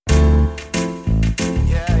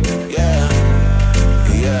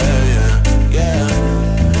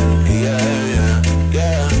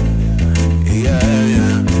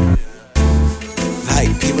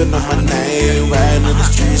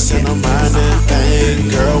streets and I'm minding fame.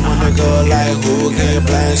 Girl wanna go like who can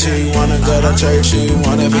blame? She wanna go to church, she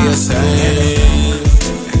wanna be a saint.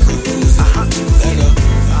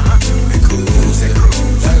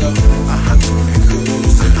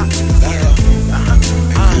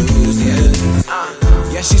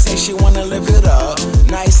 Yeah, she say she wanna live it up.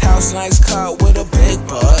 Nice house, nice car with a big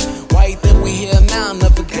butt. Why you think we here now?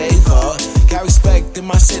 Never gave up. Got respect in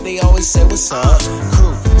my city, always say what's up.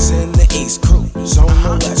 Cruise in the east, cruise on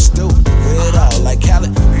the west. Do it all like Cali,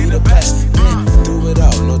 be the best. Been through it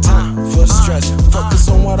all, no time for stress. Focus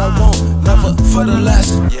on what I want, never for the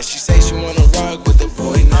less. Yeah, she say she wanna rock with the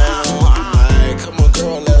boy now. I'm like, come on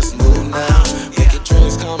girl, let's move now. Make your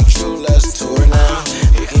dreams come true, let's tour now.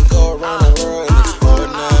 We can go around the world and explore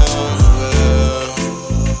now.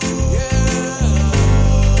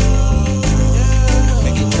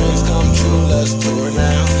 Make your dreams come true, let's tour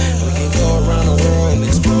now. We can go around the world and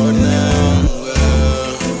explore now.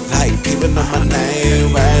 Like people know my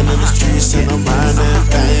name, riding in the streets and I'm minding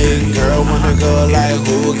fame. Girl wanna go like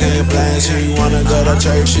who can blame? She wanna go to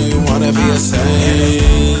church, she wanna be a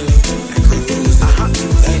saint.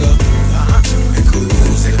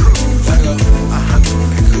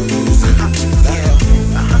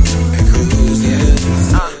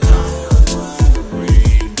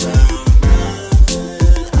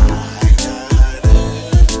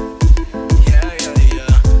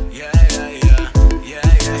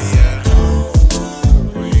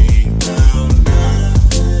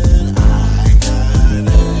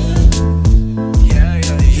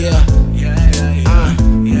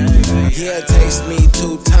 Yeah, it takes me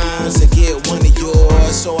 2 times to get one of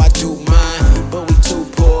yours, so I do mine. But we too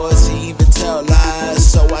poor to even tell lies,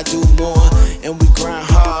 so I do more. And we grind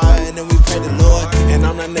hard, and we pray the Lord. And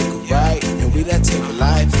I'm that nigga, right? And we that type of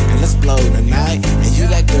life. And let's blow the night. And you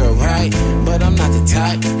that girl, right? But I'm not the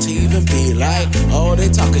type to even be like, oh, they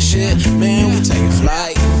talking shit, man, we taking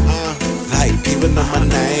flight. Like people know my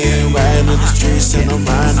name, riding in the streets and I'm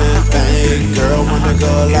minding fame. Girl wanna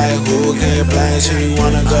go like who can blame? She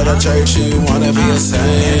wanna go to church, she wanna be a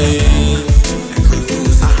saint.